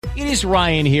It is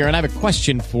Ryan here, and I have a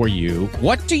question for you.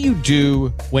 What do you do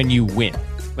when you win?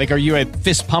 Like, are you a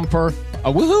fist pumper,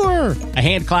 a woohooer, a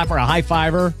hand clapper, a high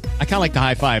fiver? I kind of like the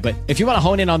high five, but if you want to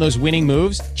hone in on those winning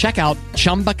moves, check out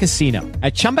Chumba Casino.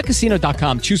 At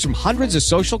ChumbaCasino.com, choose from hundreds of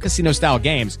social casino-style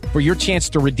games for your chance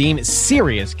to redeem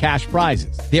serious cash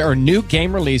prizes. There are new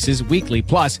game releases weekly,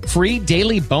 plus free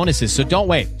daily bonuses. So don't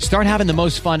wait. Start having the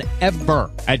most fun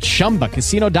ever at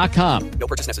ChumbaCasino.com. No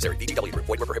purchase necessary. VGW. Void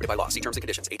where prohibited by law. See terms and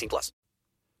conditions. 18+.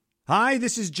 Hi,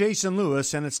 this is Jason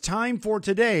Lewis, and it's time for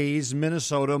today's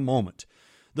Minnesota Moment.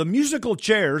 The musical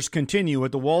chairs continue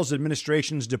at the Walz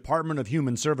administration's Department of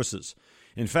Human Services.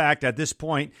 In fact, at this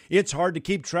point, it's hard to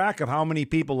keep track of how many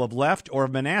people have left or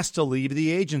have been asked to leave the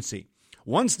agency.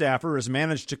 One staffer has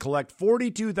managed to collect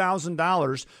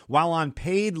 $42,000 while on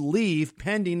paid leave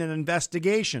pending an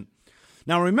investigation.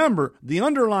 Now remember, the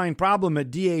underlying problem at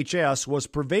DHS was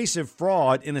pervasive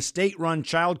fraud in a state-run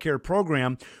child care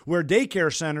program where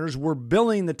daycare centers were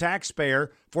billing the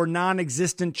taxpayer for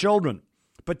non-existent children.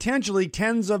 Potentially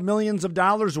tens of millions of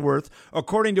dollars worth,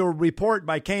 according to a report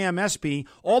by KMSP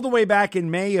all the way back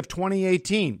in May of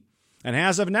 2018. And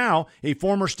as of now, a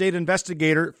former state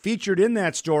investigator featured in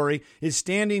that story is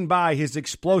standing by his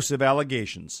explosive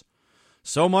allegations.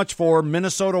 So much for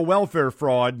Minnesota welfare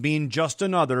fraud being just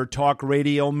another talk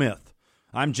radio myth.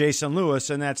 I'm Jason Lewis,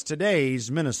 and that's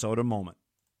today's Minnesota Moment.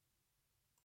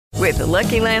 With the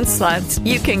Lucky Land Slots,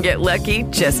 you can get lucky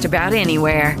just about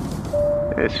anywhere.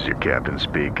 This is your captain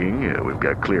speaking. We've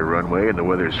got clear runway and the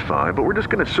weather's fine, but we're just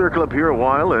going to circle up here a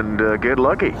while and get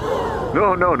lucky.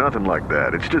 No, nothing like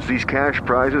that. It's just these cash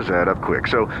prizes add up quick.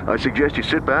 So I suggest you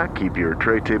sit back, keep your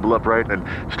tray table upright, and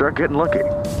start getting lucky.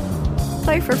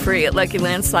 Play for free at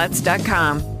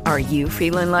LuckyLandSlots.com. Are you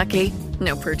feeling lucky?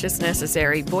 No purchase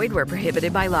necessary. Void where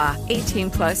prohibited by law.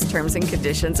 18+ terms and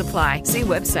conditions apply. See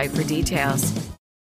website for details.